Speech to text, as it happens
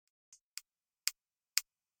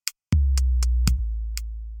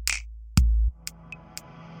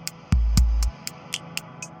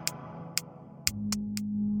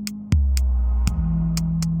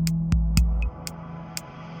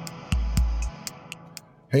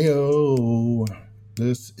Heyo,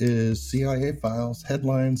 this is CIA Files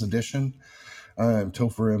Headlines Edition. I'm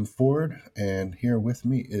Topher M. Ford, and here with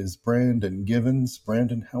me is Brandon Givens.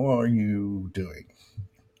 Brandon, how are you doing?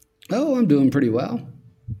 Oh, I'm doing pretty well.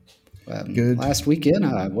 Good. Last weekend,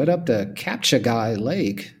 I went up to Kapchagai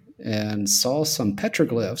Lake and saw some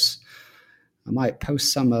petroglyphs. I might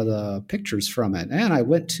post some of the pictures from it. And I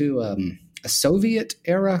went to a Soviet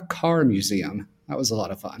era car museum. That was a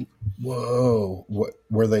lot of fun. Whoa, what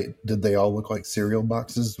were they? Did they all look like cereal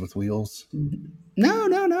boxes with wheels? No,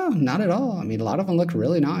 not at all. I mean, a lot of them looked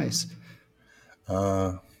really nice.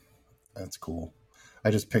 Uh, that's cool.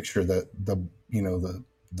 I just picture the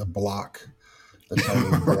block, the tiny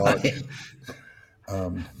block.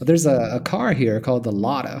 Right. But there's a car here called the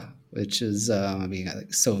Lada, which is,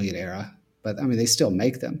 like Soviet era. But I mean, they still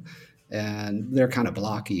make them. And they're kind of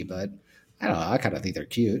blocky, but I don't know. I kind of think they're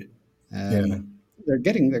cute. Yeah, They're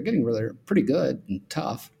getting really pretty good and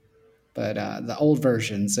tough. But the old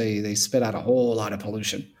versions, they spit out a whole lot of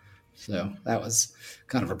pollution. So that was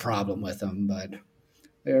kind of a problem with them. But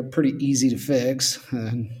they're pretty easy to fix.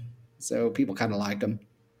 And so people kind of liked them.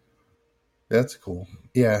 that's cool.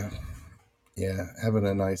 Yeah, having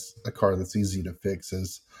a car that's easy to fix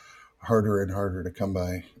is harder and harder to come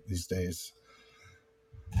by these days.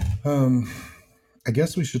 Um, I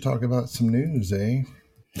guess we should talk about some news, eh?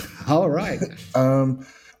 All right.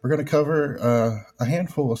 We're going to cover a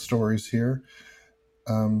handful of stories here.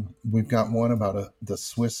 We've got one about the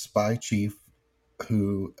Swiss spy chief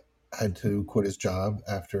who had to quit his job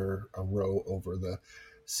after a row over the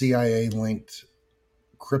CIA-linked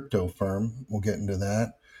crypto firm. We'll get into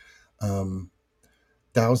that.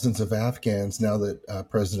 Thousands of Afghans, now that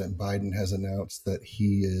President Biden has announced that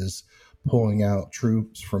he is pulling out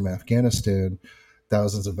troops from Afghanistan,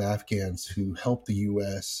 thousands of Afghans who helped the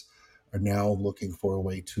U.S. are now looking for a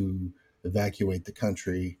way to evacuate the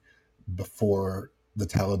country before the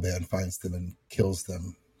Taliban finds them and kills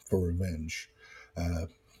them for revenge.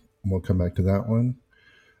 We'll come back to that one.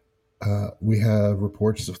 We have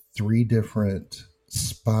reports of 3 different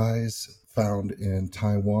spies found in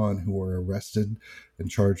Taiwan who were arrested and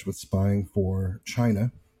charged with spying for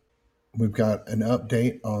China. We've got an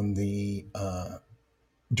update on the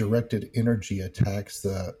directed energy attacks,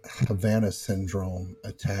 the Havana Syndrome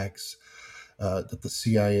attacks, that the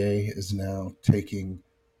CIA is now taking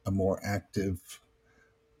a more active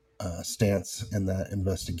stance in that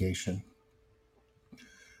investigation.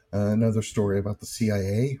 Another story about the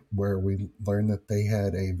CIA where we learned that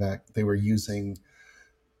they were using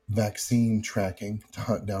vaccine tracking to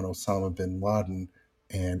hunt down Osama bin Laden,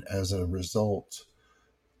 and as a result,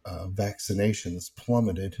 vaccinations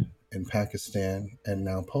plummeted in Pakistan, and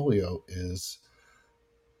now polio is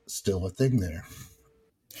still a thing there.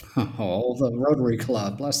 Oh, the Rotary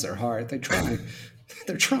Club, bless their heart.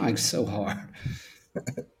 They're trying so hard.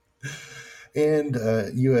 And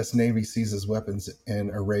U.S. Navy seizes weapons in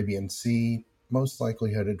Arabian Sea, most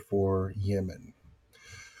likely headed for Yemen.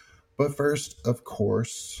 But first, of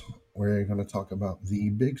course, we're going to talk about the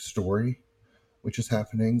big story, which is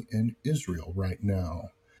happening in Israel right now.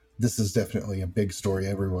 This is definitely a big story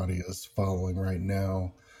everybody is following right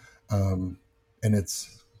now. And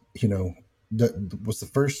it's, what's the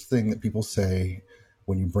first thing that people say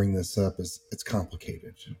when you bring this up is it's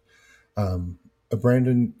complicated.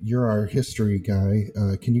 Brandon, you're our history guy.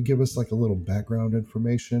 Can you give us like a little background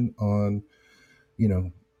information on,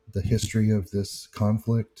 the history of this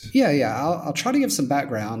conflict? Yeah. I'll try to give some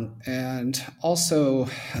background and also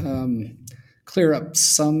clear up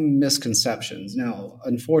some misconceptions. Now,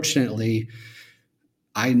 unfortunately,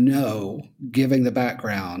 I know giving the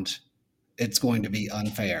background, it's going to be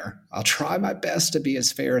unfair. I'll try my best to be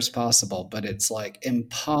as fair as possible, but it's like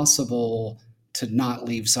impossible to not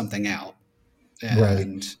leave something out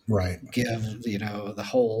and Right. give, the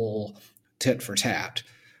whole tit for tat.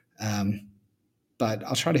 But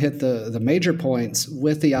I'll try to hit the major points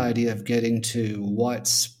with the idea of getting to what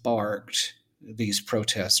sparked these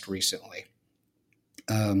protests recently.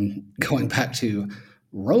 Going back to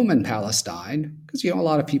Roman Palestine, because a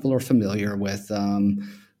lot of people are familiar with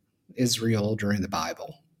Israel during the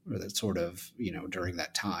Bible, or that sort of during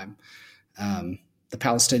that time. The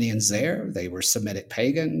Palestinians there, they were Semitic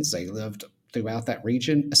pagans. They lived throughout that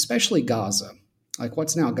region, especially Gaza. Like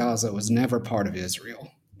what's now Gaza was never part of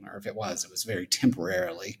Israel, or if it was very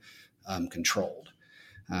temporarily controlled.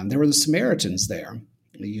 There were the Samaritans there.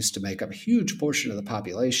 They used to make up a huge portion of the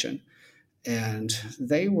population. And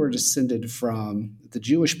they were descended from the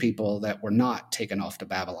Jewish people that were not taken off to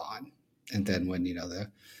Babylon. And then when, the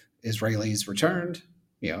Israelis returned,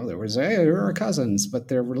 there was, hey, you're our cousins, but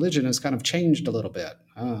their religion has kind of changed a little bit.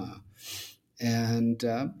 And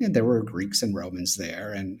there were Greeks and Romans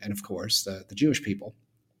there, and of course, the Jewish people.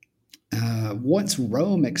 Once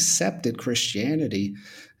Rome accepted Christianity,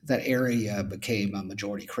 that area became a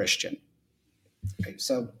majority Christian. Okay,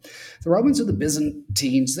 so the Romans and the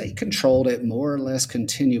Byzantines, they controlled it more or less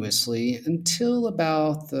continuously until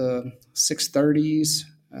about the 630s,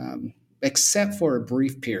 except for a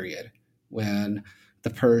brief period when the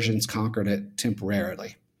Persians conquered it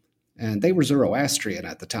temporarily. And they were Zoroastrian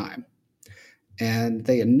at the time. And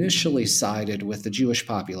they initially sided with the Jewish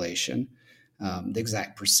population. The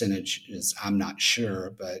exact percentage is, I'm not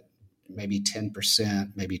sure, but maybe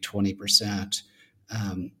 10%, maybe 20%.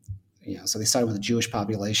 So they sided with the Jewish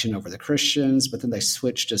population over the Christians, but then they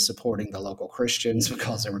switched to supporting the local Christians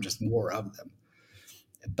because there were just more of them.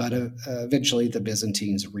 But eventually the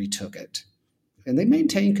Byzantines retook it. And they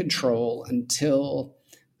maintained control until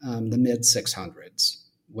the mid-600s,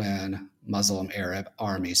 when Muslim Arab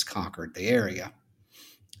armies conquered the area.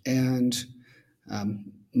 And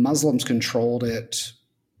Muslims controlled it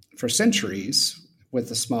for centuries, with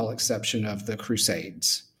the small exception of the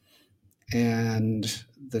Crusades. And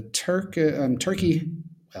the Turkey,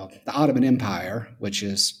 the Ottoman Empire, which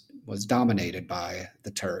was dominated by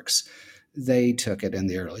the Turks, they took it in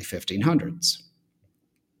the early 1500s.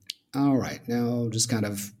 All right, now just kind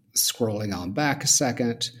of scrolling on back a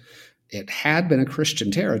second. It had been a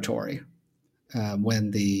Christian territory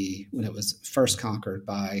when it was first conquered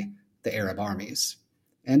by the Arab armies.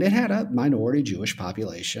 And it had a minority Jewish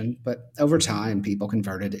population, but over time, people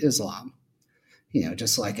converted to Islam.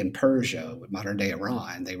 Just like in Persia, with modern-day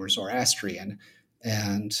Iran, they were Zoroastrian.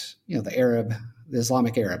 And, the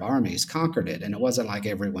Islamic Arab armies conquered it. And it wasn't like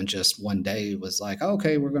everyone just one day was like,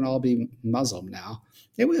 okay, we're going to all be Muslim now.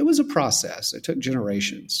 It was a process. It took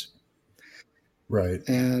generations. Right.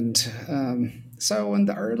 And so in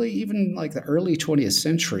the early 20th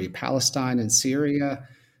century, Palestine and Syria,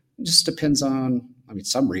 just depends on,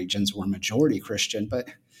 some regions were majority Christian, but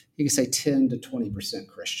you could say 10 to 20%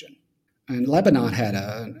 Christian. And Lebanon had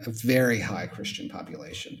a very high Christian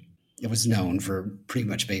population. It was known for pretty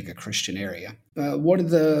much being a Christian area. One of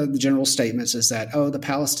the general statements is that, the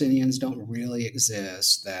Palestinians don't really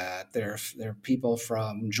exist, that they're people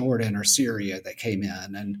from Jordan or Syria that came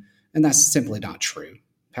in, and that's simply not true.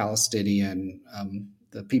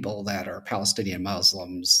 The people that are Palestinian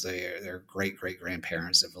Muslims, their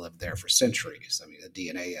great-great-grandparents have lived there for centuries. The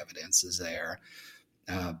DNA evidence is there.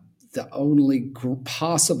 The only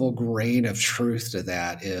possible grain of truth to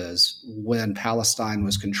that is when Palestine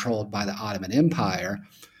was controlled by the Ottoman Empire,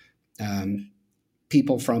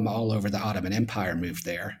 people from all over the Ottoman Empire moved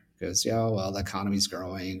there because, the economy's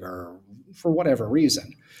growing or for whatever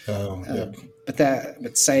reason.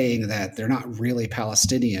 But saying that they're not really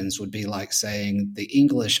Palestinians would be like saying the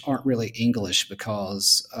English aren't really English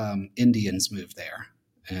because Indians moved there.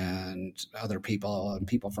 And other people and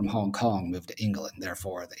people from Hong Kong moved to England.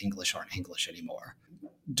 Therefore, the English aren't English anymore.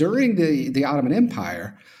 During the Ottoman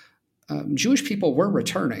Empire, Jewish people were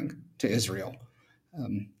returning to Israel.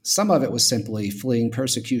 Some of it was simply fleeing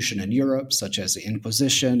persecution in Europe, such as the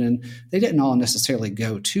Inquisition, and they didn't all necessarily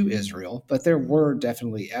go to Israel, but there were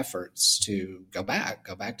definitely efforts to go back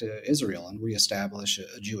to Israel and reestablish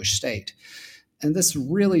a Jewish state. And this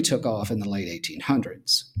really took off in the late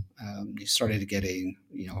 1800s. You started getting,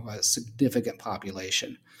 a significant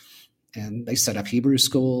population. And they set up Hebrew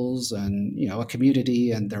schools and, a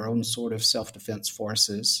community and their own sort of self-defense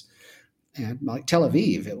forces. And like Tel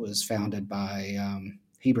Aviv, it was founded by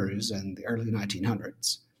Hebrews in the early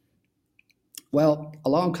 1900s. Well,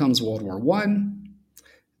 along comes World War I,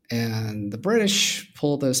 and the British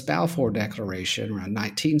pulled this Balfour Declaration around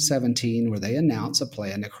 1917, where they announced a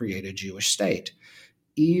plan to create a Jewish state,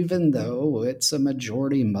 even though it's a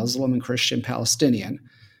majority Muslim and Christian Palestinian.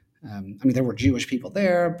 There were Jewish people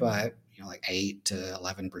there, but 8 to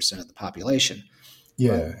 11% of the population.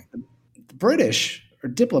 Yeah. But the British are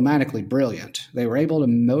diplomatically brilliant. They were able to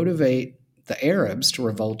motivate the Arabs to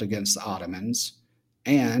revolt against the Ottomans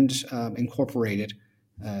and incorporated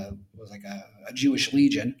a Jewish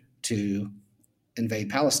legion to invade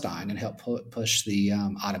Palestine and help push the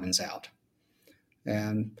Ottomans out.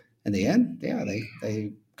 And in the end,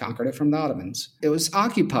 they conquered it from the Ottomans. It was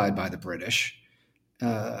occupied by the British.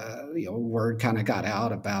 Word kind of got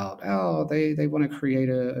out about, they want to create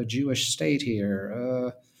a Jewish state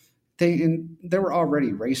here. There were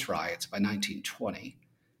already race riots by 1920.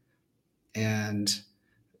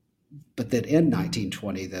 But then in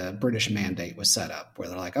 1920, the British Mandate was set up where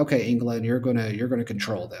they're like, okay, England, you're gonna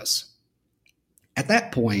control this. At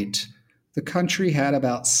that point, the country had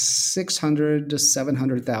about 600 to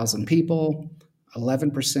 700,000 people.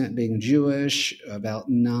 11% being Jewish, about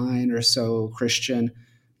 9 or so Christian,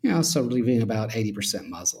 so leaving about 80%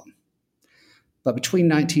 Muslim. But between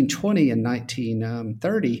 1920 and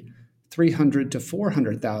 1930, 300 to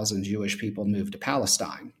 400,000 Jewish people moved to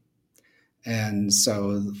Palestine. And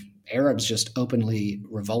so Arabs just openly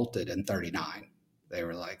revolted in 39. They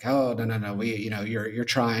were like, "Oh, no, you're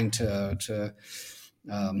trying to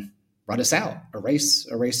run us out,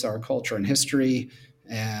 erase our culture and history."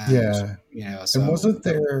 And and wasn't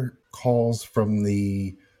there calls from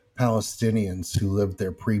the Palestinians who lived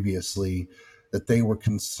there previously that they were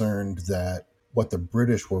concerned that what the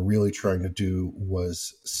British were really trying to do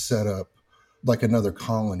was set up like another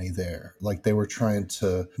colony there, like they were trying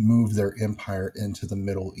to move their empire into the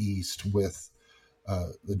Middle East with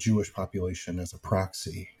the Jewish population as a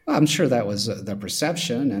proxy? Well, I'm sure that was the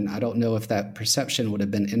perception, and I don't know if that perception would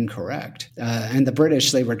have been incorrect. And the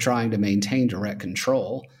British, they were trying to maintain direct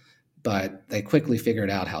control, but they quickly figured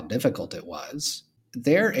out how difficult it was.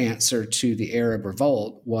 Their answer to the Arab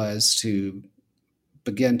revolt was to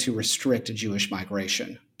begin to restrict Jewish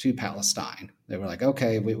migration to Palestine. They were like,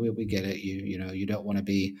 okay, we get it. You don't want to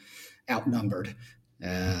be outnumbered.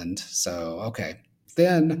 And so, okay.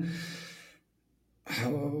 Then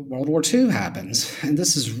World War II happens. And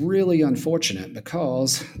this is really unfortunate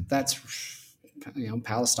because that's,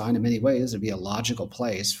 Palestine in many ways would be a logical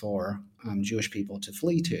place for Jewish people to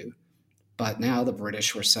flee to. But now the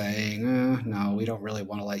British were saying, no, we don't really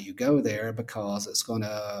want to let you go there because it's going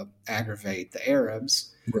to aggravate the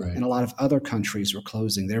Arabs. Right. And a lot of other countries were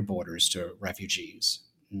closing their borders to refugees.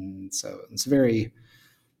 And so it's very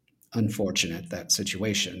unfortunate, that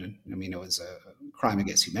situation. I mean, it was a crime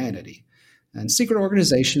against humanity. And secret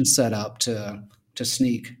organizations set up to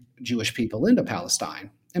sneak Jewish people into Palestine.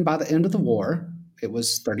 And by the end of the war, it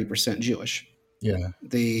was 30% Jewish. Yeah.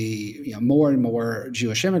 The more and more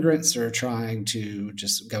Jewish immigrants are trying to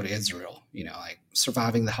just go to Israel, like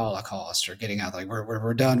surviving the Holocaust or getting out. Like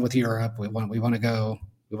we're done with Europe. We want to go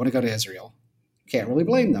to Israel. Can't really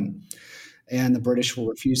blame them. And the British were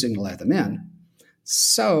refusing to let them in.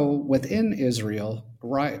 So within Israel,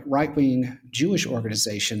 right-wing Jewish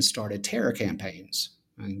organizations started terror campaigns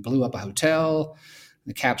and blew up a hotel.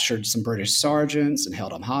 They captured some British sergeants and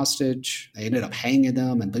held them hostage. They ended up hanging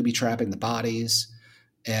them and booby-trapping the bodies.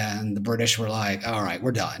 And the British were like, all right,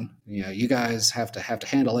 we're done. You guys have to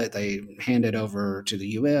handle it. They handed over to the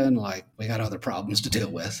UN, like, we got other problems to deal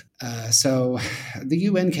with. So the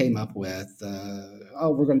UN came up with,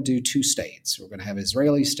 we're going to do two states. We're going to have an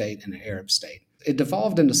Israeli state and an Arab state. It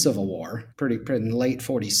devolved into civil war pretty in late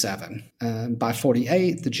 47. By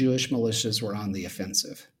 48, the Jewish militias were on the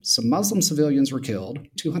offensive. Some Muslim civilians were killed.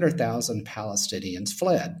 200,000 Palestinians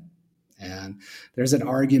fled. And there's an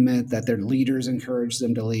argument that their leaders encouraged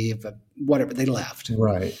them to leave, but whatever, they left.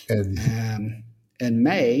 Right. And in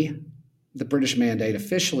May, the British mandate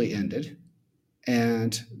officially ended,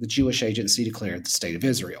 and the Jewish Agency declared the State of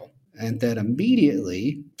Israel. And then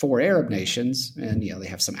immediately, 4 Arab nations, and they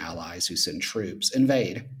have some allies who send troops,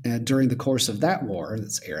 invade. And during the course of that war,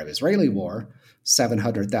 this Arab-Israeli war,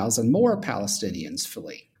 700,000 more Palestinians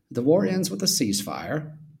flee. The war ends with a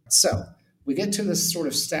ceasefire. So we get to this sort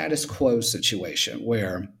of status quo situation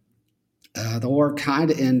where the war kind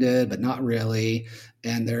of ended, but not really.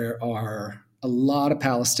 And there are a lot of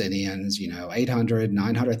Palestinians, 800,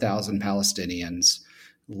 900,000 Palestinians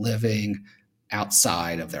living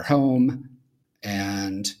outside of their home,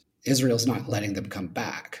 and Israel's not letting them come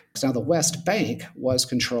back. Now, the West Bank was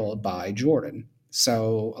controlled by Jordan,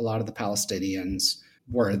 so a lot of the Palestinians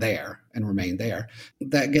were there and remained there.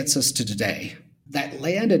 That gets us to today. That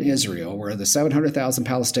land in Israel, where the 700,000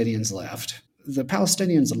 Palestinians left, the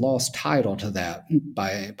Palestinians lost title to that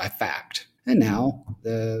by fact. And now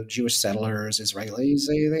the Jewish settlers, Israelis,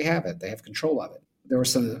 they have it. They have control of it. There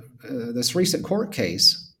was this recent court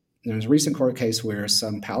case. There was a recent court case where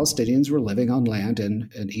some Palestinians were living on land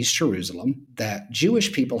in East Jerusalem that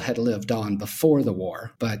Jewish people had lived on before the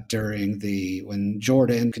war. But when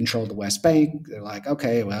Jordan controlled the West Bank, they're like,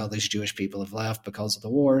 okay, well, these Jewish people have left because of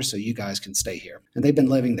the war, so you guys can stay here. And they've been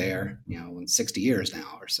living there, 60 years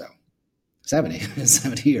now or so, 70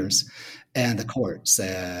 years. And the court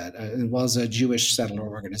said it was a Jewish settler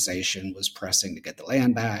organization was pressing to get the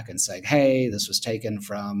land back and saying, hey, this was taken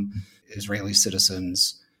from Israeli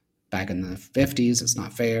citizens back in the 50s, it's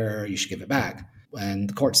not fair, you should give it back. And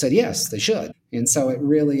the court said, yes, they should. And so it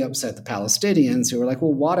really upset the Palestinians who were like,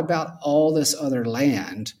 well, what about all this other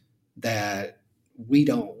land that we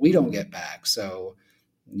don't get back? So,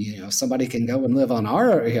 somebody can go and live on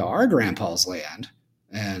our grandpa's land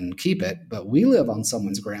and keep it, but we live on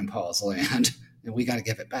someone's grandpa's land and we got to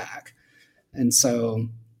give it back. And so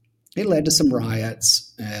It led to some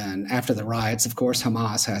riots. And after the riots, of course,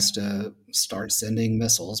 Hamas has to start sending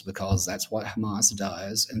missiles because that's what Hamas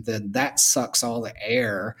does. And then that sucks all the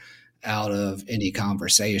air out of any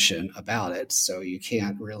conversation about it. So you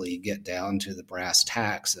can't really get down to the brass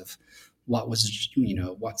tacks of what was,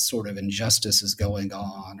 what sort of injustice is going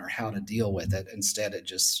on or how to deal with it. Instead, it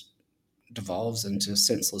just devolves into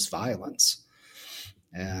senseless violence.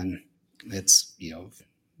 And it's,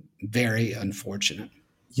 very unfortunate.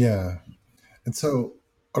 Yeah. And so,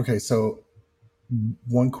 okay, so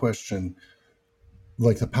one question,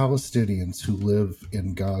 like the Palestinians who live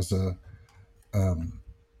in Gaza,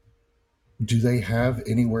 do they have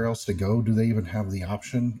anywhere else to go? Do they even have the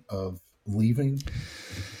option of leaving?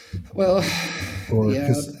 Well, Or yeah,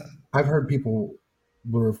 because I've heard people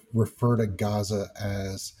refer to Gaza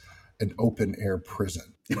as an open air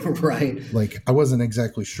prison. right. Like, I wasn't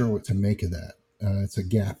exactly sure what to make of that. It's a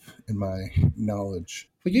gap in my knowledge.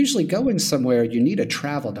 Well, usually going somewhere, you need a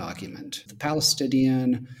travel document. The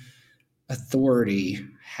Palestinian Authority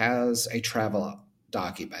has a travel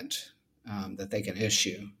document that they can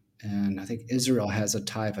issue. And I think Israel has a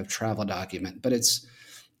type of travel document, but it's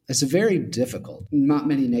very difficult. Not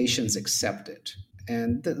many nations accept it.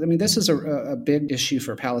 And this is a big issue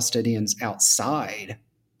for Palestinians outside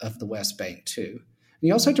of the West Bank, too. And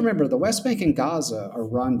you also have to remember the West Bank and Gaza are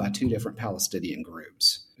run by two different Palestinian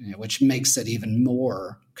groups, which makes it even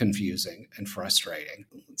more confusing and frustrating.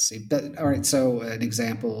 Let's see. But, all right, so an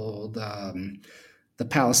example, the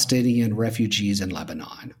Palestinian refugees in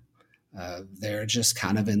Lebanon. They're just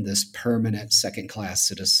kind of in this permanent second-class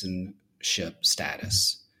citizenship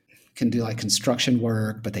status. Can do like construction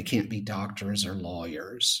work, but they can't be doctors or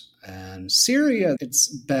lawyers. And Syria, it's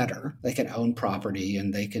better. They can own property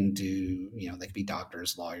and they can do, they can be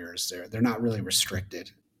doctors, lawyers. They're not really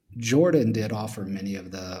restricted. Jordan did offer many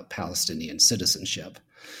of the Palestinian citizenship.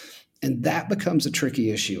 And that becomes a tricky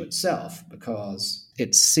issue itself because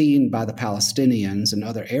it's seen by the Palestinians and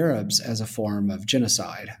other Arabs as a form of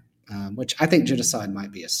genocide, which I think genocide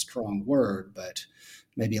might be a strong word, but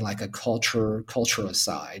maybe like a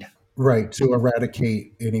culturicide. Right, to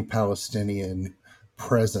eradicate any Palestinian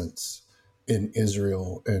presence in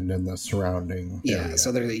Israel and in the surrounding Yeah, area.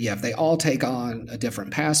 so if they all take on a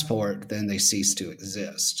different passport, then they cease to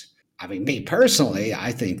exist. I mean, me personally,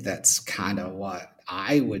 I think that's kind of what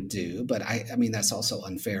I would do, but that's also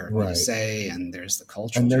unfair of me to say. And there's the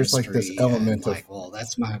cultural and there's history, like this element and of, well,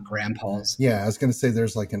 that's my grandpa's. yeah, I was going to say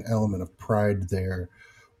there's like an element of pride there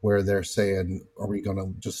where they're saying, are we going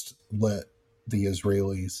to just let the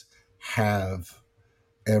Israelis have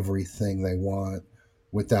everything they want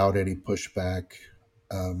without any pushback?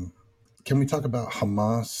 Can we talk about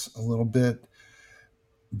Hamas a little bit?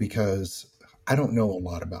 Because I don't know a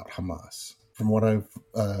lot about Hamas. From what I've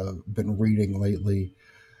been reading lately,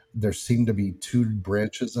 there seem to be two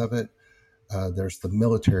branches of it. There's the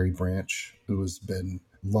military branch who has been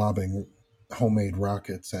lobbing homemade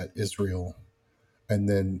rockets at Israel. And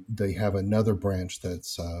then they have another branch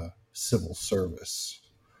that's civil service.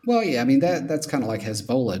 Well, yeah, that's kind of like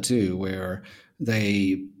Hezbollah too, where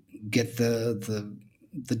they get the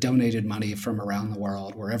donated money from around the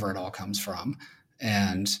world, wherever it all comes from,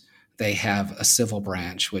 and they have a civil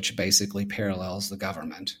branch which basically parallels the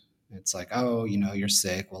government. It's like, oh, you're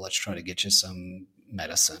sick. Well, let's try to get you some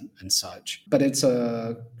medicine and such. But it's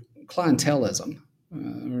a clientelism,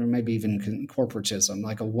 or maybe even corporatism,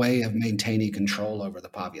 like a way of maintaining control over the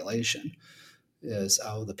population. Is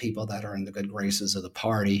the people that are in the good graces of the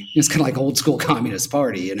party. It's kind of like old school communist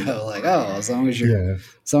party, like, oh, as long as you're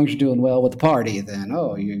doing well with the party, then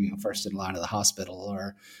you're first in line to the hospital,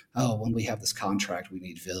 or when we have this contract we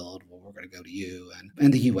need filled, well, we're going to go to you. And in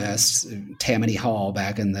the U.S., Tammany Hall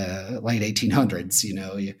back in the late 1800s,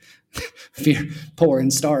 if you're poor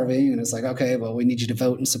and starving, and it's like, okay, well, we need you to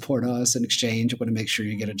vote and support us in exchange. We're going to make sure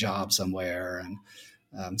you get a job somewhere,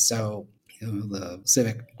 and so. The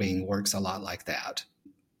civic wing works a lot like that.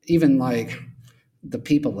 Even like the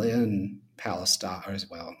people in Palestine, or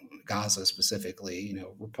well, Gaza specifically,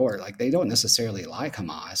 report like they don't necessarily like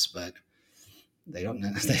Hamas, but they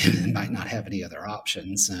might not have any other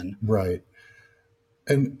options. And right.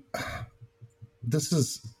 And this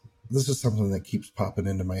is something that keeps popping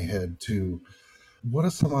into my head too. What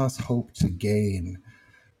does Hamas hope to gain?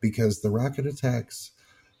 Because the rocket attacks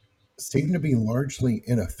seem to be largely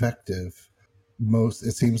ineffective.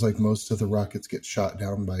 It seems like most of the rockets get shot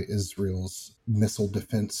down by Israel's missile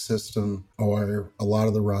defense system, or a lot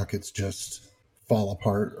of the rockets just fall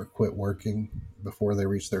apart or quit working before they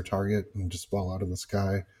reach their target and just fall out of the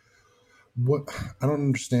sky. What I don't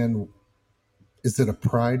understand, is it a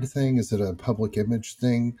pride thing? Is it a public image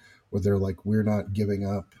thing where they're like, we're not giving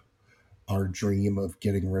up? our dream of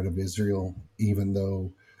getting rid of Israel, even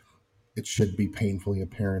though it should be painfully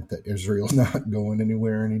apparent that Israel's not going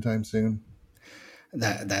anywhere anytime soon?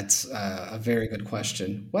 That's a very good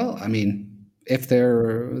question. Well, I mean, if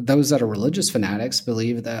they're those that are religious fanatics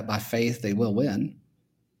believe that by faith they will win,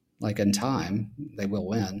 like in time they will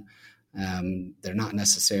win. They're not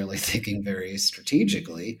necessarily thinking very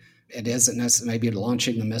strategically. It isn't necessarily, maybe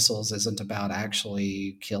launching the missiles isn't about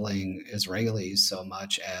actually killing Israelis so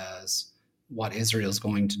much as what Israel's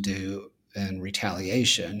going to do in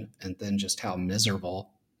retaliation, and then just how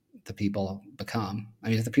miserable the people become. I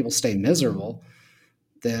mean, if the people stay miserable,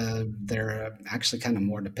 they're actually kind of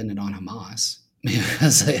more dependent on Hamas.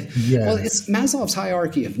 Because well, it's Yes. Maslow's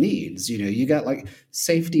hierarchy of needs. You got like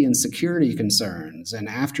safety and security concerns, and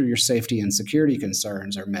after your safety and security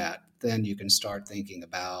concerns are met, then you can start thinking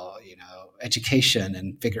about education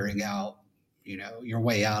and figuring out your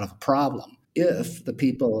way out of a problem. If the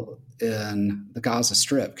people in the Gaza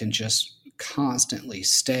Strip can just constantly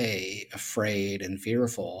stay afraid and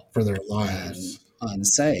fearful For their and lives.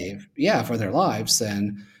 unsafe, yeah, for their lives,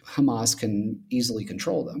 then Hamas can easily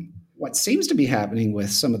control them. What seems to be happening with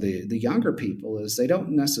some of the younger people is they don't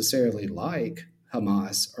necessarily like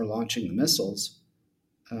Hamas or launching the missiles,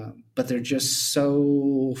 but they're just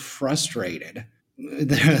so frustrated.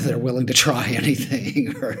 They're willing to try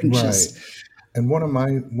anything or Right. just, And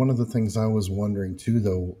one of the things I was wondering too,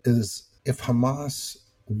 though, is if Hamas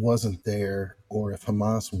wasn't there, or if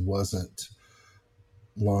Hamas wasn't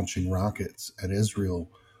launching rockets at Israel,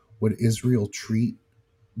 would Israel treat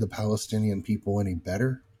the Palestinian people any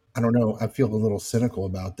better? I don't know. I feel a little cynical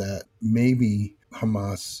about that. Maybe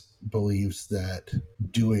Hamas believes that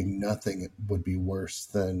doing nothing would be worse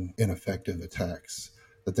than ineffective attacks.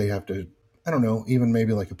 That they have to, I don't know, even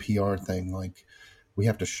maybe like a PR thing, like we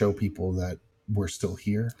have to show people that we're still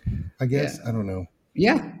here, I yeah, guess. I don't know.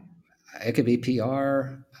 yeah. It could be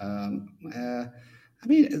PR. I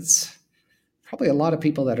mean, it's probably a lot of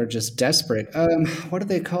people that are just desperate. What do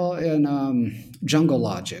they call in Jungle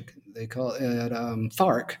Logic? They call it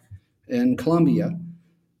FARC in Colombia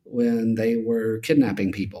when they were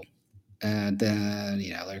kidnapping people. And then,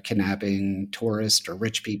 they're kidnapping tourists or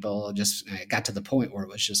rich people. Just it got to the point where it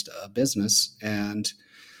was just a business. And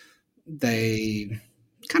they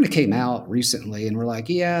kind of came out recently and were like,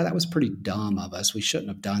 yeah, that was pretty dumb of us. We shouldn't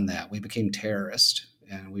have done that. We became terrorists.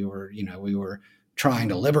 And we were trying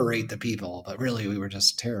to liberate the people, but really we were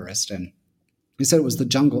just terrorists. And he said it was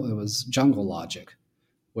jungle logic,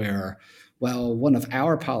 where, well, one of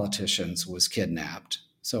our politicians was kidnapped,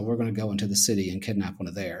 so we're going to go into the city and kidnap one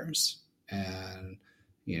of theirs. And,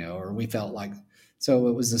 or we felt like, so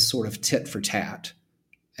it was this sort of tit for tat.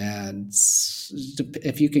 And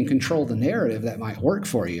if you can control the narrative, that might work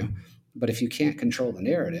for you. But if you can't control the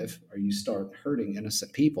narrative or you start hurting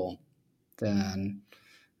innocent people, then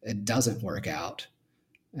it doesn't work out.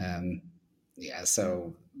 Um, yeah,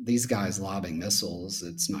 so these guys lobbing missiles,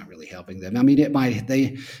 it's not really helping them. I mean, it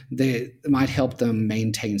might help them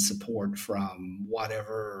maintain support from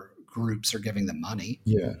whatever groups are giving them money.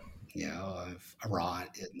 Yeah. If Iran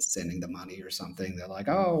isn't sending the money or something, they're like,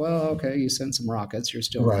 oh, well, okay, you sent some rockets, you're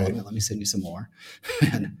still Right. relevant. Let me send you some more.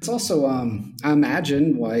 And it's also, I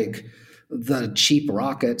imagine, like the cheap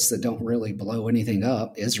rockets that don't really blow anything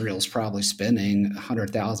up. Israel's probably spending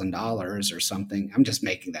 $100,000 or something. I'm just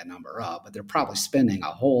making that number up, but they're probably spending a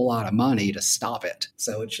whole lot of money to stop it.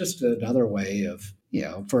 So it's just another way of,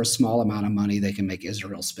 for a small amount of money, they can make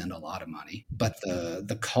Israel spend a lot of money. But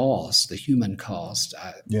the cost, the human cost,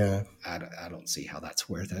 Yeah. I don't see how that's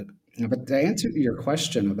worth it. But to answer your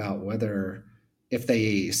question about whether if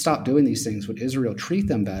they stop doing these things, would Israel treat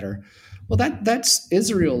them better? Well, that's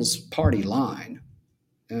Israel's party line.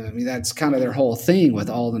 I mean, that's kind of their whole thing with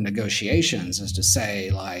all the negotiations is to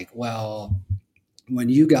say, like, well, when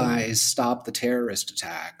you guys stop the terrorist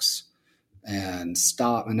attacks and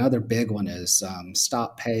stop, another big one is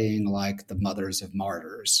stop paying like the mothers of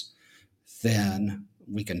martyrs, then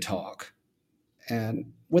we can talk.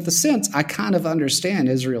 And with a sense, I kind of understand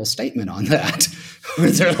Israel's statement on that, where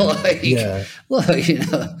they're like, Yeah. look,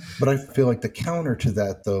 But I feel like the counter to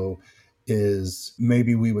that, though, is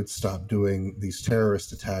maybe we would stop doing these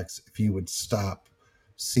terrorist attacks if you would stop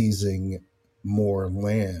seizing more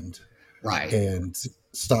land right. and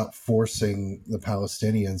stop forcing the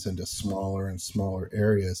Palestinians into smaller and smaller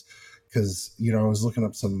areas. Because, I was looking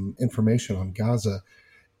up some information on Gaza,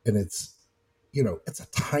 and it's a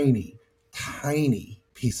tiny, tiny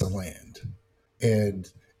piece of land. And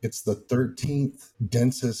it's the 13th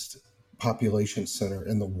densest population center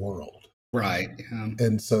in the world. Right.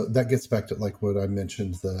 And so that gets back to like what I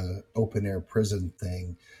mentioned, the open air prison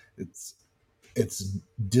thing. It's it's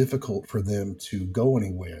difficult for them to go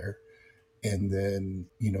anywhere. And then,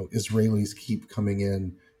 Israelis keep coming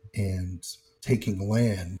in and taking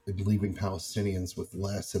land and leaving Palestinians with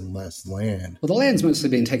less and less land. Well, the land's mostly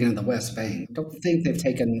being taken in the West Bank. I don't think they've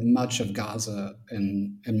taken much of Gaza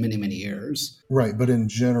in many, many years. Right. But in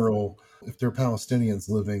general, if there are Palestinians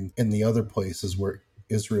living in the other places where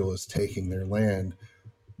Israel is taking their land,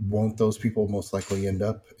 won't those people most likely end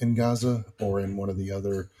up in Gaza or in one of the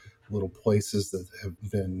other little places that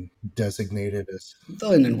have been designated as?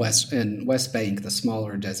 Though in West Bank, the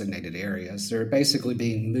smaller designated areas, they're basically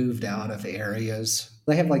being moved out of areas.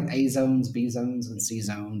 They have like A zones, B zones, and C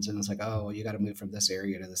zones, and it's like, oh, well, you got to move from this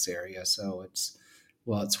area to this area. So it's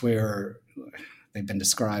where they've been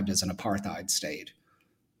described as an apartheid state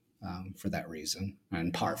for that reason, and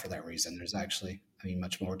in part for that reason. There's actually,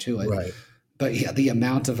 much more to it. Right. But yeah, the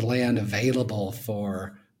amount of land available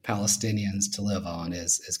for Palestinians to live on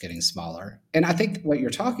is getting smaller. And I think what you're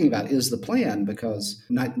talking about is the plan, because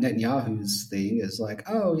Netanyahu's thing is like,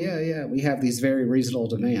 oh, yeah, we have these very reasonable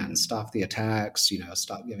demands. Stop the attacks,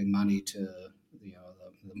 stop giving money to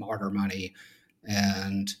the martyr money.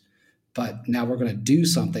 But now we're going to do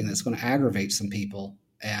something that's going to aggravate some people.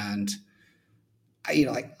 And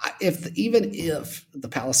even if the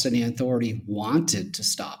Palestinian Authority wanted to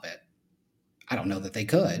stop it, I don't know that they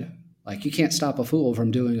could. Like, you can't stop a fool from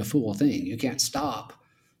doing a fool thing. You can't stop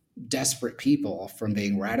desperate people from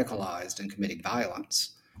being radicalized and committing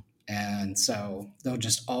violence. And so there'll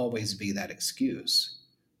just always be that excuse.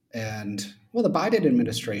 And well, the Biden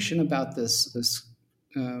administration about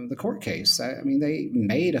the court case, they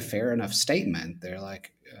made a fair enough statement. They're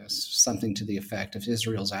like something to the effect of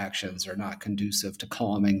Israel's actions are not conducive to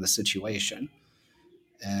calming the situation.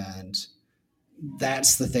 And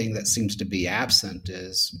that's the thing that seems to be absent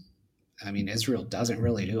is, Israel doesn't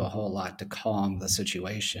really do a whole lot to calm the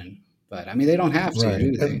situation. But they don't have to, right,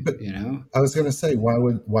 do they? But, I was going to say, why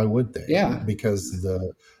would they? Yeah, because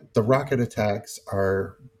the rocket attacks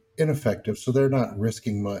are ineffective, so they're not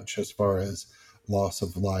risking much as far as loss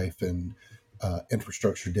of life and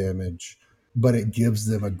infrastructure damage. But it gives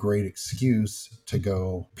them a great excuse to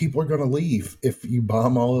go. People are going to leave if you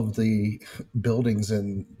bomb all of the buildings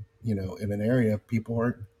in an area. People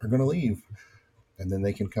are going to leave. And then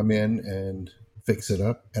they can come in and fix it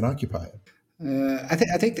up and occupy it. I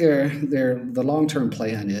think the long-term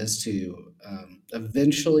plan is to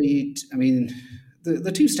eventually.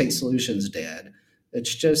 The two-state solution is dead.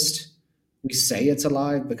 It's just we say it's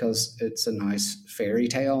alive because it's a nice fairy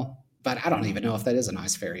tale, but I don't even know if that is a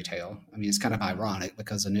nice fairy tale. It's kind of ironic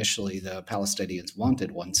because initially the Palestinians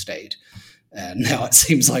wanted one state, and now it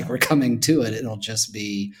seems like we're coming to it. It'll just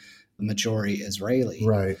be the majority Israeli,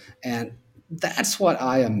 right? And that's what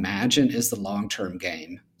I imagine is the long-term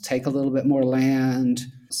game. Take a little bit more land,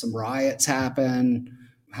 some riots happen,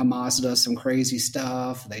 Hamas does some crazy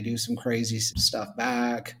stuff, they do some crazy stuff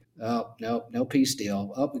back. Oh, no peace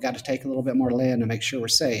deal. Oh, we got to take a little bit more land to make sure we're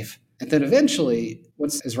safe. And then eventually,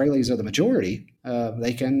 once Israelis are the majority,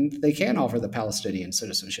 they can offer the Palestinian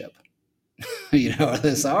citizenship.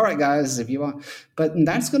 It's all right, guys, if you want. But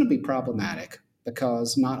that's going to be problematic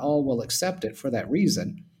because not all will accept it for that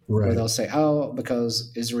reason. Right. Where they'll say, oh,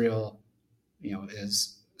 because Israel,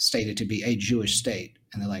 is stated to be a Jewish state.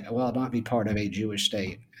 And they're like, well, not be part of a Jewish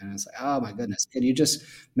state. And it's like, oh, my goodness. Can you just,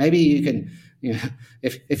 maybe you can,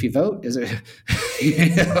 if you vote, is it,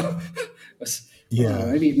 yeah,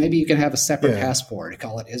 maybe you can have a separate passport.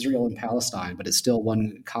 Call it Israel and Palestine, but it's still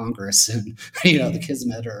one Congress and, the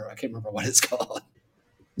Kismet, or I can't remember what it's called.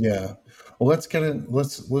 Yeah. Well,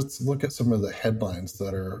 let's look at some of the headlines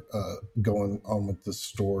that are going on with this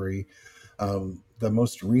story. The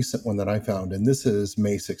most recent one that I found, and this is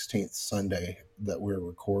May 16th, Sunday, that we're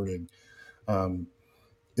recording,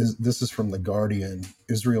 this is from The Guardian.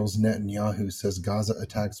 Israel's Netanyahu says Gaza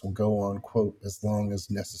attacks will go on, quote, as long as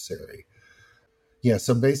necessary. Yeah,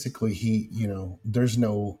 so basically there's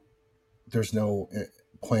no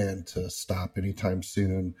plan to stop anytime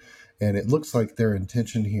soon. And it looks like their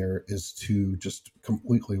intention here is to just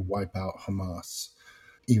completely wipe out Hamas,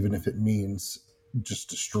 even if it means just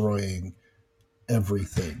destroying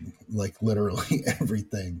everything, like literally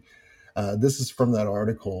everything. This is from that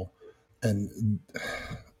article. And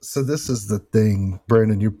so this is the thing,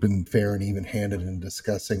 Brandon, you've been fair and even-handed in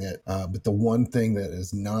discussing it. But the one thing that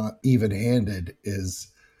is not even-handed is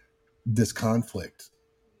this conflict,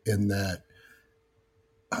 in that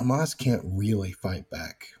Hamas can't really fight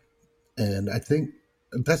back. And I think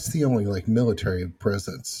that's the only military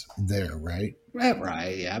presence there, right?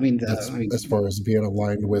 Right. Yeah. As far as being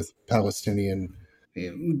aligned with Palestinian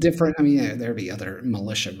Different. I mean, yeah, there'd be other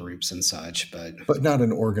militia groups and such, but not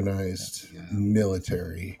an organized yeah.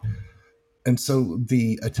 military. And so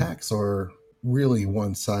the attacks are really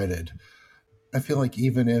one-sided. I feel like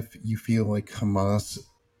even if you feel like Hamas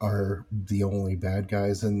are the only bad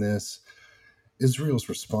guys in this, Israel's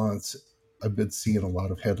response, I've been seeing a lot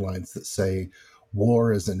of headlines that say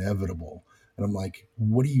war is inevitable. And I'm like,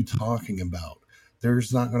 what are you talking about?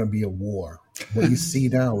 There's not going to be a war. What you see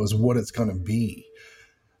now is what it's going to be.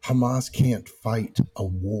 Hamas can't fight a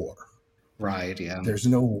war. Right, yeah. There's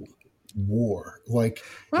no war. Like,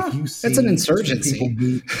 well, if you see it's an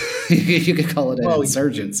insurgency. You could call it an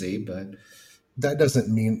insurgency, but that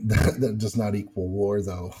doesn't mean that does not equal war,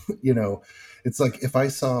 though. It's like if I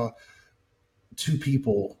saw two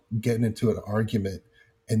people getting into an argument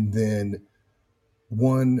and then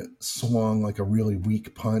one swung like a really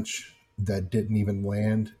weak punch that didn't even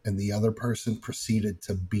land and the other person proceeded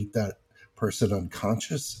to beat that person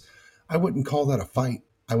unconscious, I wouldn't call that a fight.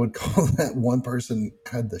 I would call that one person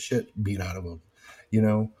had the shit beat out of them,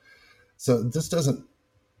 So this doesn't,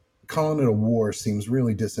 calling it a war seems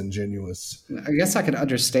really disingenuous. I guess I could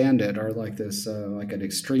understand it, or like this, like an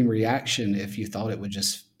extreme reaction if you thought it would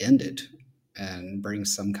just end it and bring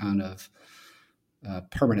some kind of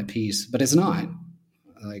permanent peace, but it's not.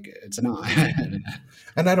 Like, it's not.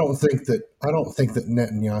 And I don't think that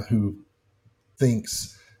Netanyahu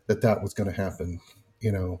thinks that was going to happen.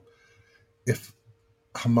 If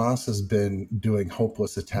Hamas has been doing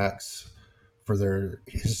hopeless attacks for their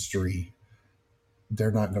history,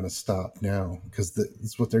 they're not going to stop now because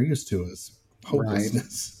that's what they're used to is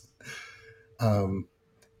hopelessness. Right.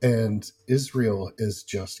 And Israel is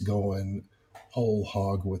just going whole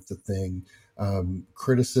hog with the thing.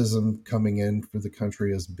 Criticism coming in for the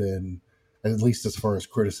country has been, at least as far as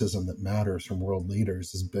criticism that matters from world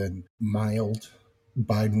leaders, has been mild.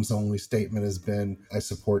 Biden's only statement has been, I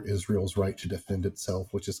support Israel's right to defend itself,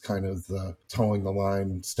 which is kind of the towing the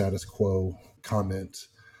line status quo comment.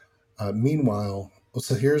 Meanwhile,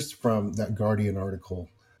 so here's from that Guardian article.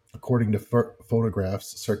 According to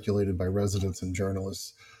photographs circulated by residents and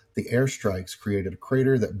journalists, the airstrikes created a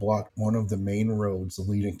crater that blocked one of the main roads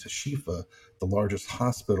leading to Shifa, the largest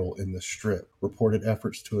hospital in the Strip. Reported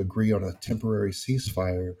efforts to agree on a temporary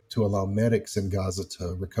ceasefire to allow medics in Gaza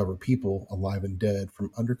to recover people alive and dead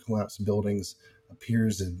from under-collapsed buildings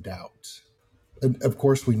appears in doubt. And of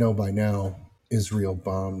course, we know by now Israel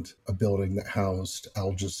bombed a building that housed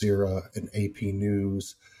Al Jazeera and AP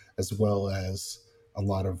News, as well as a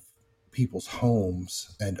lot of people's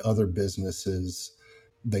homes and other businesses.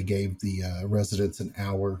 They gave the residents an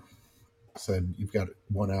hour, said, you've got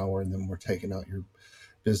 1 hour and then we're taking out your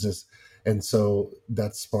business. And so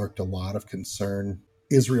that sparked a lot of concern.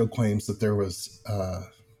 Israel claims that there was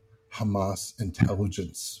Hamas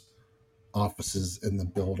intelligence offices in the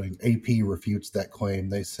building. AP refutes that claim.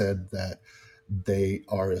 They said that they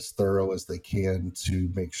are as thorough as they can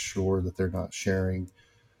to make sure that they're not sharing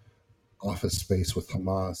office space with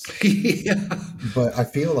Hamas. Yeah. But I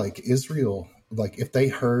feel like Israel, like if they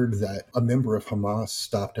heard that a member of Hamas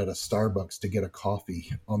stopped at a Starbucks to get a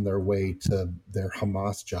coffee on their way to their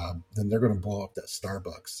Hamas job, then they're going to blow up that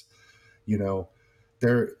Starbucks.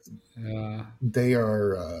 They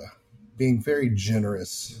are being very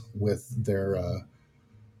generous with their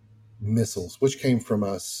missiles, which came from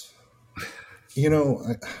us.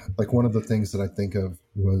 Like one of the things that I think of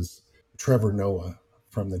was Trevor Noah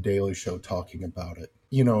from The Daily Show talking about it.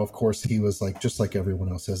 Of course, he was like, just like everyone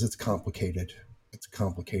else says, it's complicated. It's a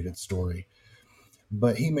complicated story.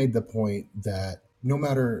 But he made the point that no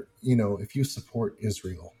matter, if you support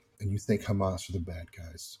Israel and you think Hamas are the bad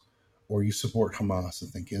guys, or you support Hamas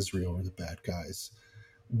and think Israel are the bad guys,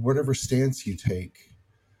 whatever stance you take,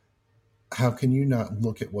 how can you not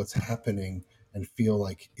look at what's happening and feel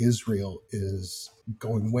like Israel is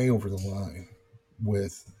going way over the line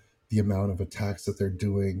with the amount of attacks that they're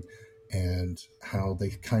doing and how they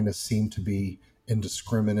kind of seem to be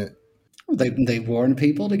indiscriminate. They warn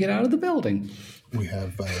people to get out of the building. We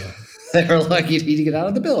have... They're like, you need to get out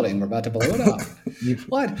of the building. We're about to blow it up.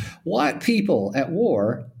 What people at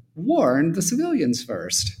war warn the civilians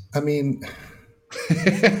first? I mean,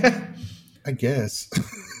 I guess...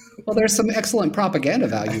 Well, there's some excellent propaganda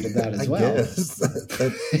value to that as well.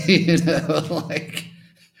 Like,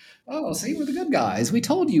 oh, see, we're the good guys. We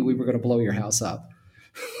told you we were going to blow your house up.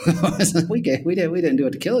 we didn't do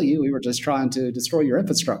it to kill you. We were just trying to destroy your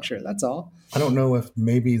infrastructure. That's all. I don't know if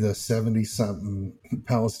maybe the 70-something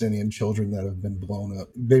Palestinian children that have been blown up,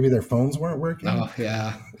 maybe their phones weren't working. Oh,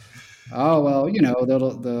 yeah. Oh, well,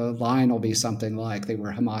 the line will be something like they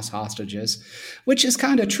were Hamas hostages, which is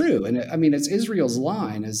kind of true. And I mean, it's Israel's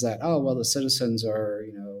line is that, oh, well, the citizens are,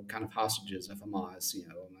 kind of hostages of Hamas. And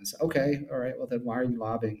I say, okay, all right, well, then why are you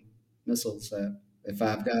lobbing missiles that if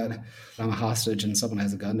I'm a hostage and someone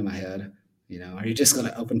has a gun to my head, are you just going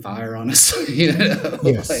to open fire on us? Like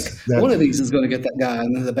Yes, that one of these is going to get that guy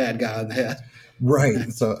and then the bad guy in the head.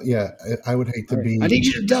 right. So yeah, I would hate to All right, I need be.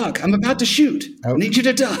 you to duck. I'm about to shoot. I I, need you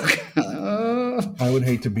to duck. I would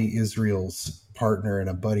hate to be Israel's partner in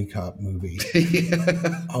a buddy cop movie.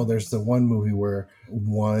 Yeah. Oh, there's the one movie where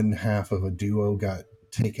one half of a duo got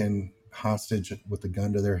taken hostage with a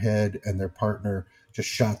gun to their head, and their partner just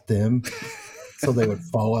shot them so they would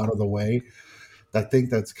fall out of the way. I think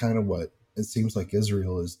that's kind of what it seems like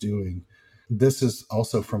Israel is doing. This is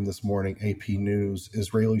also from this morning, AP News.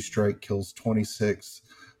 Israeli strike kills 26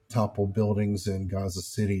 toppled buildings in Gaza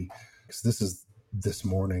City. This is this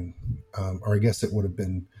morning, or I guess it would have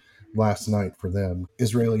been last night for them.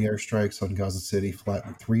 Israeli airstrikes on Gaza City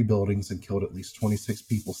flattened 3 buildings and killed at least 26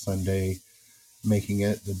 people Sunday, making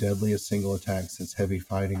it the deadliest single attack since heavy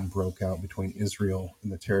fighting broke out between Israel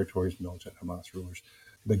and the territory's militant Hamas rulers.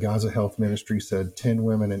 The Gaza Health Ministry said 10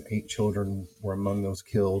 women and 8 children were among those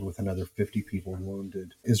killed, with another 50 people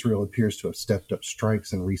wounded. Israel appears to have stepped up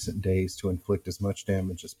strikes in recent days to inflict as much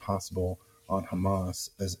damage as possible on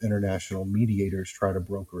Hamas as international mediators try to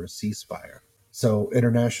broker a ceasefire. So,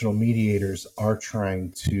 international mediators are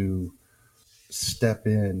trying to step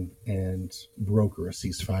in and broker a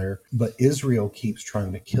ceasefire, but Israel keeps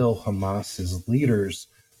trying to kill Hamas's leaders.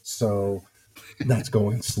 So, that's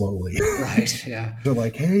going slowly. Right. Yeah. They're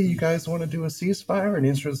like, hey, you guys want to do a ceasefire? And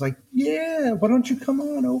Israel's like, yeah, why don't you come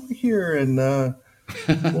on over here and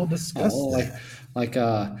we'll discuss Oh, that.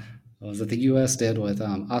 what was it the U.S. did with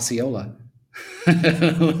Osceola?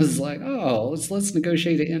 It was like, oh, let's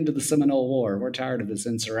negotiate an end to the Seminole War. We're tired of this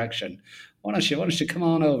insurrection. Why don't you come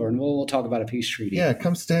on over and we'll talk about a peace treaty? Yeah,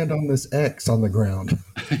 come stand on this X on the ground.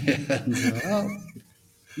 And so, well,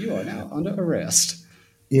 you are now under arrest.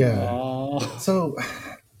 Yeah. Oh, So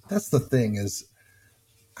that's the thing is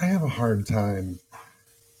I have a hard time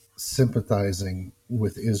sympathizing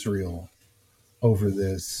with Israel over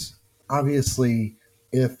this. Obviously,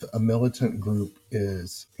 if a militant group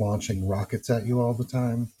is launching rockets at you all the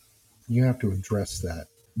time, you have to address that.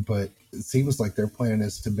 But it seems like their plan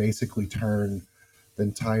is to basically turn the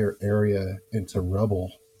entire area into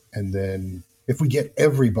rubble. And then if we get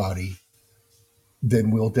everybody,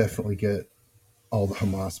 then we'll definitely get all the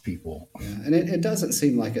Hamas people. yeah. And it doesn't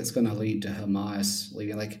seem like it's going to lead to Hamas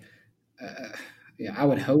leading. Uh, yeah, I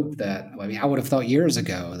would hope that. I mean, I would have thought years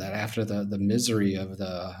ago that after the misery of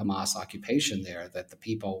the Hamas occupation there, that the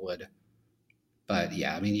people would. But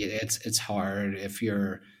yeah, I mean, it's hard if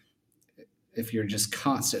you're just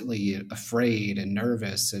constantly afraid and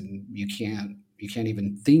nervous, and you can't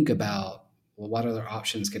even think about, well, what other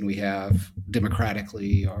options can we have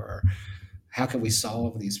democratically, or how can we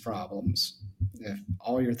solve these problems. If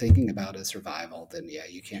all you're thinking about is survival, then yeah,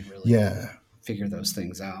 you can't really Yeah, figure those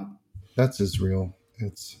things out. that's Israel.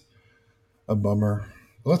 It's a bummer.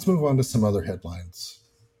 Let's move on to some other headlines.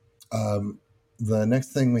 Um, the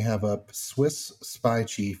next thing we have up, Swiss spy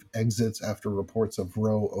chief exits after reports of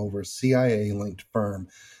row over CIA linked firm.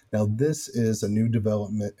 Now, this is a new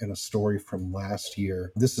development in a story from last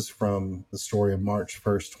year. This is from the story of March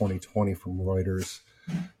 1st, 2020 from Reuters.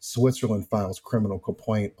 Switzerland files criminal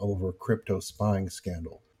complaint over crypto spying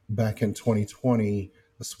scandal. Back in 2020,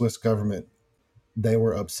 the Swiss government, they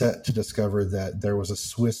were upset to discover that there was a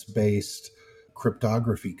Swiss-based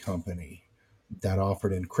cryptography company that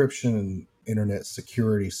offered encryption and internet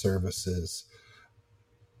security services.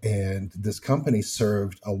 And this company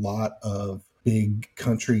served a lot of big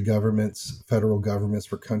country governments, federal governments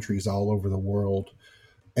for countries all over the world.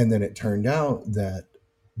 And then it turned out that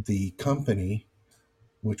the company,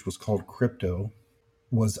 which was called Crypto,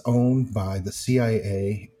 was owned by the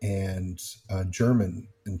CIA and a German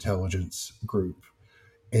intelligence group.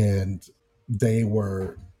 And they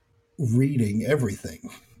were reading everything.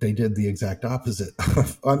 They did the exact opposite.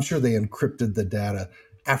 I'm sure they encrypted the data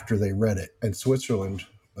after they read it. And Switzerland,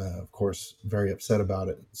 of course, very upset about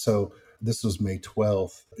it. So this was May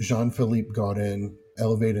 12th. Jean-Philippe Gaudin,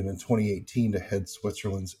 elevated in 2018 to head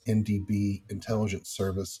Switzerland's NDB intelligence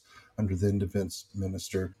service under then Defense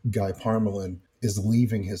Minister Guy Parmelin, is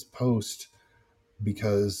leaving his post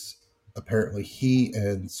because apparently he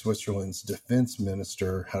and Switzerland's defense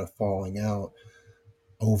minister had a falling out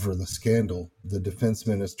over the scandal. The defense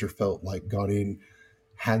minister felt like Gaudin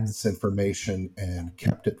had this information and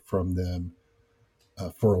kept it from them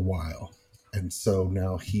for a while. And so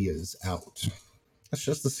now he is out. That's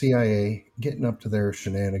just the CIA getting up to their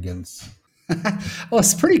shenanigans. Well,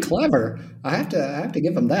 it's pretty clever. I have to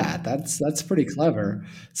give them that. That's pretty clever.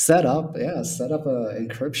 Set up a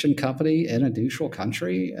encryption company in a neutral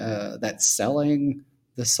country that's selling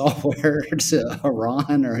the software to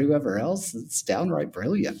Iran or whoever else. It's downright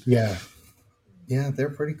brilliant. Yeah, yeah, they're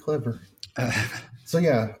pretty clever. So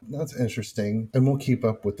yeah, that's interesting. And we'll keep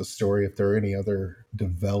up with the story if there are any other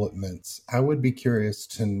developments. I would be curious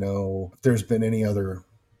to know if there's been any other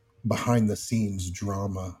behind the scenes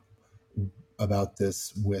drama about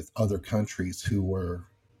this with other countries who were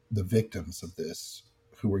the victims of this,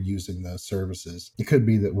 who were using the services. It could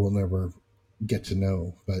be that we'll never get to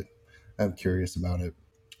know, but I'm curious about it.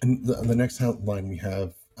 And the next headline we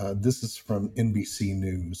have, this is from NBC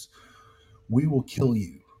News. We will kill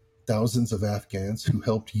you. Thousands of Afghans who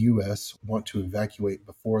helped U.S. want to evacuate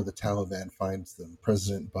before the Taliban finds them.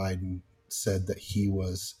 President Biden said that he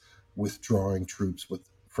was withdrawing troops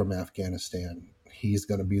from Afghanistan. He's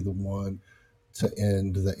going to be the one to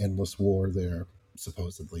end the endless war there,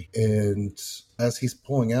 supposedly. And as he's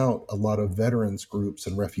pulling out, a lot of veterans groups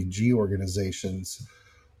and refugee organizations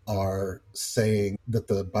are saying that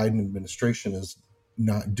the Biden administration is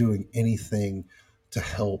not doing anything to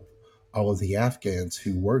help all of the Afghans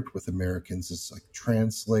who worked with Americans as like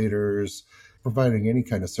translators, providing any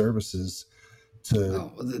kind of services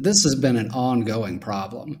to. This has been an ongoing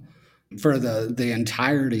problem for the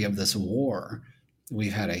entirety of this war.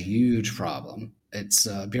 We've had a huge problem. It's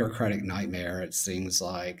a bureaucratic nightmare. It's things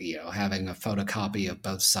like, having a photocopy of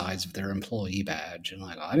both sides of their employee badge and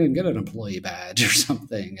like, oh, I didn't get an employee badge or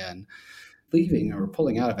something. And leaving or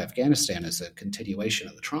pulling out of Afghanistan is a continuation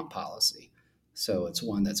of the Trump policy. So it's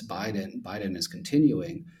one that's Biden is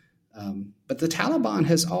continuing. But the Taliban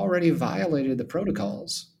has already violated the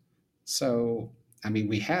protocols. So, I mean,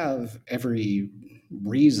 we have every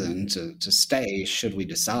reason to stay should we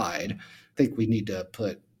decide. I think we need to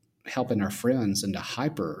put helping our friends into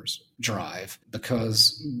hyperdrive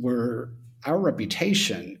because our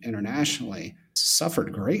reputation internationally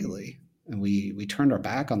suffered greatly, and we turned our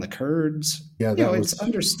back on the Kurds. Yeah, It's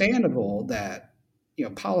understandable that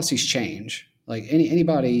policies change. Like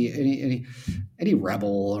anybody, any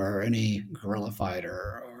rebel or any guerrilla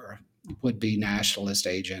fighter or would be nationalist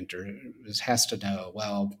agent or has to know,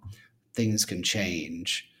 well, things can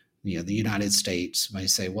change. The United States may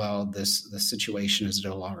say, well, this situation is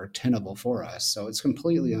no longer tenable for us. So it's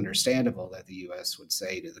completely understandable that the U.S. would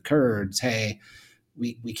say to the Kurds, hey,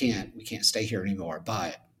 we can't stay here anymore,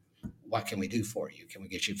 but what can we do for you? Can we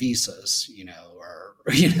get you visas,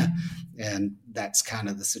 and that's kind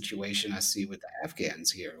of the situation I see with the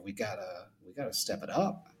Afghans here. We gotta step it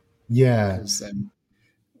up. Yeah. Because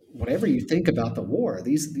whatever you think about the war,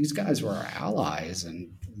 these guys were our allies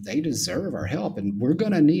and they deserve our help, and we're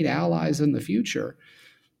going to need allies in the future.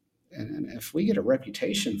 And if we get a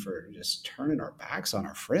reputation for just turning our backs on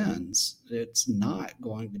our friends, it's not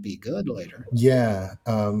going to be good later. Yeah.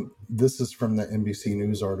 This is from the NBC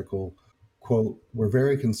News article. Quote, we're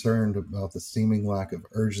very concerned about the seeming lack of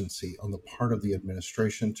urgency on the part of the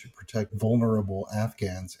administration to protect vulnerable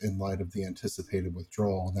Afghans in light of the anticipated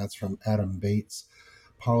withdrawal. And that's from Adam Bates,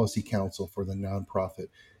 policy counsel for the nonprofit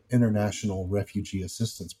International Refugee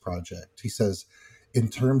Assistance Project. He says, in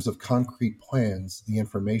terms of concrete plans, the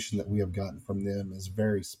information that we have gotten from them is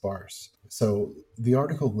very sparse. So the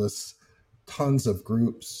article lists tons of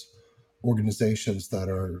groups, organizations that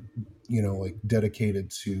are, like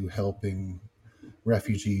dedicated to helping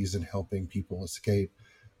refugees and helping people escape.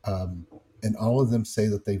 And all of them say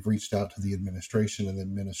that they've reached out to the administration, and the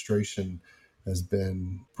administration has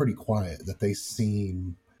been pretty quiet, that they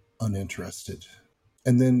seem uninterested.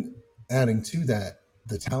 And then adding to that,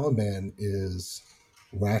 the Taliban is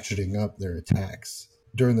ratcheting up their attacks.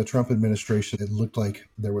 During the Trump administration, it looked like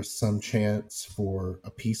there was some chance for a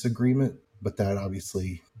peace agreement, but that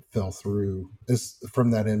obviously fell through. This from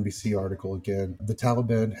that NBC article again. The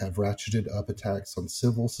Taliban have ratcheted up attacks on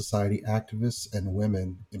civil society activists and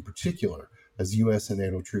women in particular as U.S. and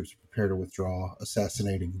NATO troops prepare to withdraw,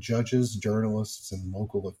 assassinating judges, journalists, and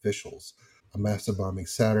local officials. A massive bombing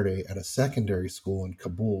Saturday at a secondary school in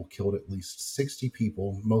Kabul killed at least 60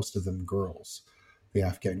 people, most of them girls. The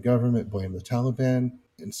Afghan government blamed the Taliban.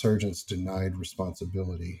 Insurgents denied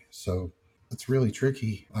responsibility. So it's really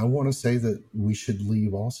tricky. I want to say that we should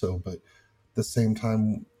leave also, but at the same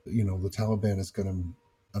time, the Taliban is going to,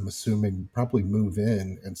 I'm assuming, probably move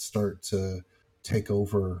in and start to take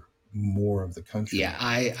over more of the country. Yeah,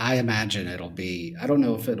 I imagine it'll be, I don't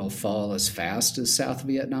know if it'll fall as fast as South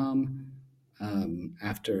Vietnam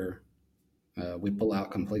after we pull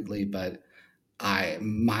out completely, but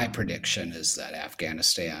my prediction is that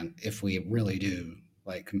Afghanistan, if we really do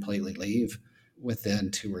like completely leave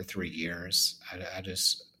within 2 or 3 years.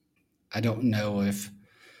 I don't know if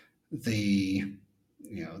the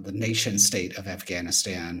the nation state of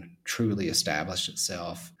Afghanistan truly established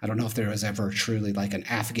itself. I don't know if there was ever truly like an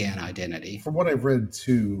Afghan identity. From what I've read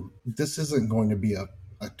too, this isn't going to be a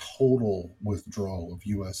total withdrawal of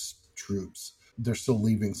U.S. troops. They're still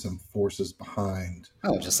leaving some forces behind.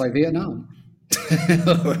 Oh, just like Vietnam.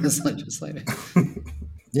 just like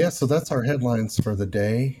Yeah, so that's our headlines for the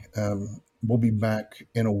day. We'll be back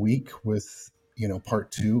in a week with,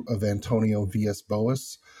 part 2 of Antonio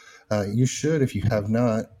Villas-Boas. You should, if you have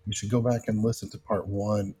not, you should go back and listen to part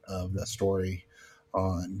 1 of the story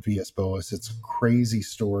on Villas-Boas. It's a crazy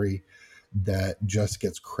story that just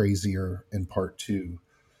gets crazier in part 2.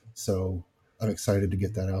 So I'm excited to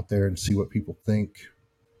get that out there and see what people think.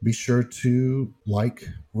 Be sure to like,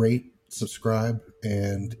 rate, subscribe,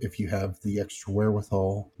 and if you have the extra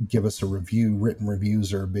wherewithal, give us a review. Written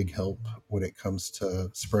reviews are a big help when it comes to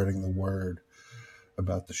spreading the word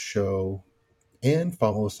about the show. And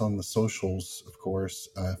follow us on the socials, of course.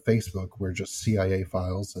 Facebook, we're just CIA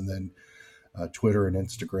Files, and then Twitter and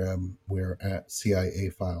Instagram, we're at CIA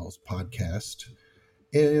Files Podcast.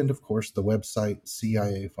 And, of course, the website,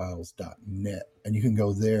 ciafiles.net. And you can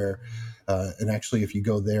go there. And actually, if you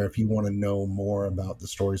go there, if you want to know more about the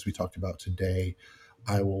stories we talked about today,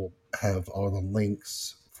 I will have all the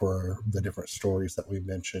links for the different stories that we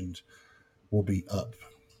mentioned will be up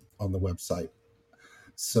on the website.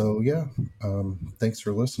 So, yeah, thanks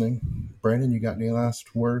for listening. Brandon, you got any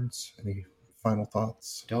last words? Any final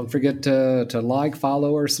thoughts? Don't forget to like,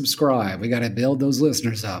 follow, or subscribe. We got to build those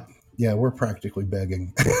listeners up. Yeah, we're practically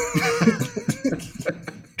begging.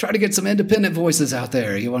 Try to get some independent voices out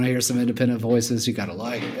there. You want to hear some independent voices, you got to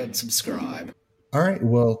like and subscribe. All right.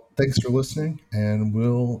 Well, thanks for listening, and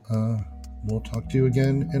we'll talk to you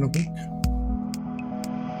again in a week.